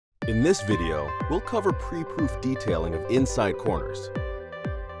In this video, we'll cover pre-proof detailing of inside corners.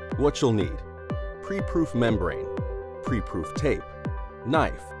 What you'll need: pre-proof membrane, pre-proof tape,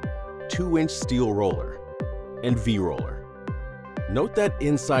 knife, 2-inch steel roller, and V-roller. Note that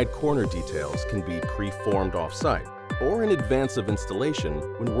inside corner details can be pre-formed off-site or in advance of installation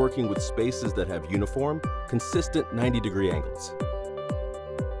when working with spaces that have uniform, consistent 90-degree angles.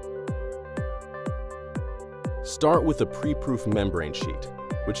 Start with a pre-proof membrane sheet,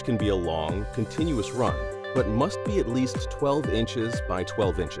 which can be a long, continuous run, but must be at least 12 inches by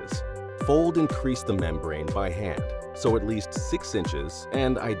 12 inches. Fold and crease the membrane by hand, so at least 6 inches,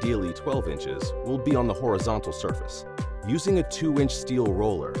 and ideally 12 inches, will be on the horizontal surface. Using a 2-inch steel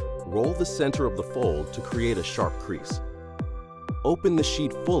roller, roll the center of the fold to create a sharp crease. Open the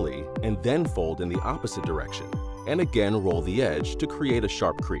sheet fully and then fold in the opposite direction, and again roll the edge to create a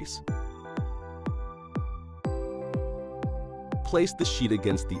sharp crease. Place the sheet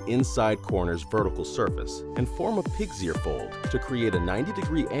against the inside corner's vertical surface and form a pig's ear fold to create a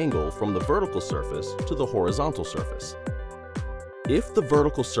 90-degree angle from the vertical surface to the horizontal surface. If the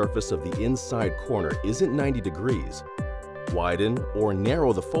vertical surface of the inside corner isn't 90 degrees, widen or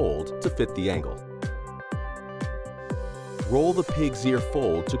narrow the fold to fit the angle. Roll the pig's ear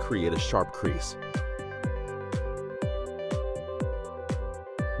fold to create a sharp crease.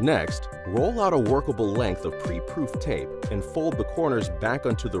 Next, roll out a workable length of pre-proof tape and fold the corners back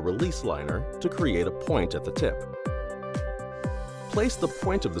onto the release liner to create a point at the tip. Place the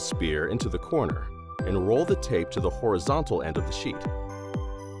point of the spear into the corner and roll the tape to the horizontal end of the sheet.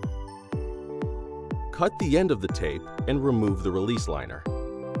 Cut the end of the tape and remove the release liner.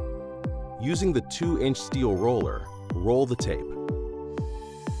 Using the 2-inch steel roller, roll the tape.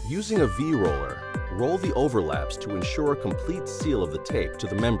 Using a V-roller, roll the overlaps to ensure a complete seal of the tape to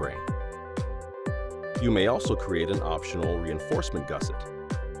the membrane. You may also create an optional reinforcement gusset.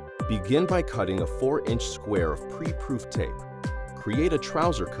 Begin by cutting a 4-inch square of pre-proof tape. Create a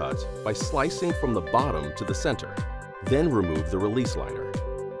trouser cut by slicing from the bottom to the center, then remove the release liner.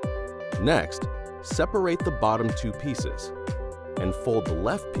 Next, separate the bottom 2 pieces and fold the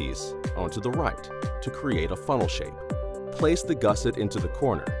left piece onto the right to create a funnel shape. Place the gusset into the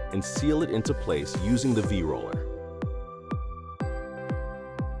corner and seal it into place using the V-roller.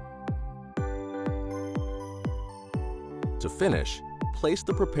 To finish, place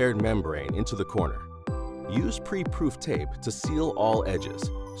the prepared membrane into the corner. Use pre-proof tape to seal all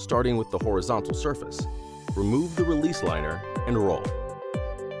edges, starting with the horizontal surface. Remove the release liner and roll.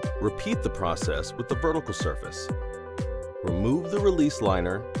 Repeat the process with the vertical surface. Remove the release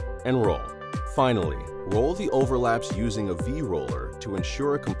liner and roll. Finally, roll the overlaps using a V-roller to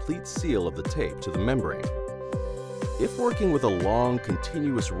ensure a complete seal of the tape to the membrane. If working with a long,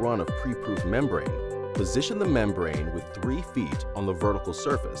 continuous run of pre-proof membrane, position the membrane with 3 feet on the vertical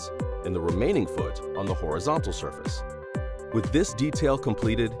surface and the remaining foot on the horizontal surface. With this detail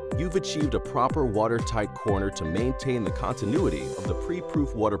completed, you've achieved a proper watertight corner to maintain the continuity of the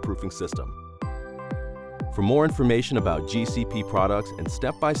pre-proof waterproofing system. For more information about GCP products and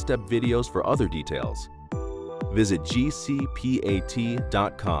step-by-step videos for other details, visit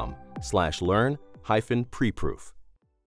gcpat.com/learn-preproof.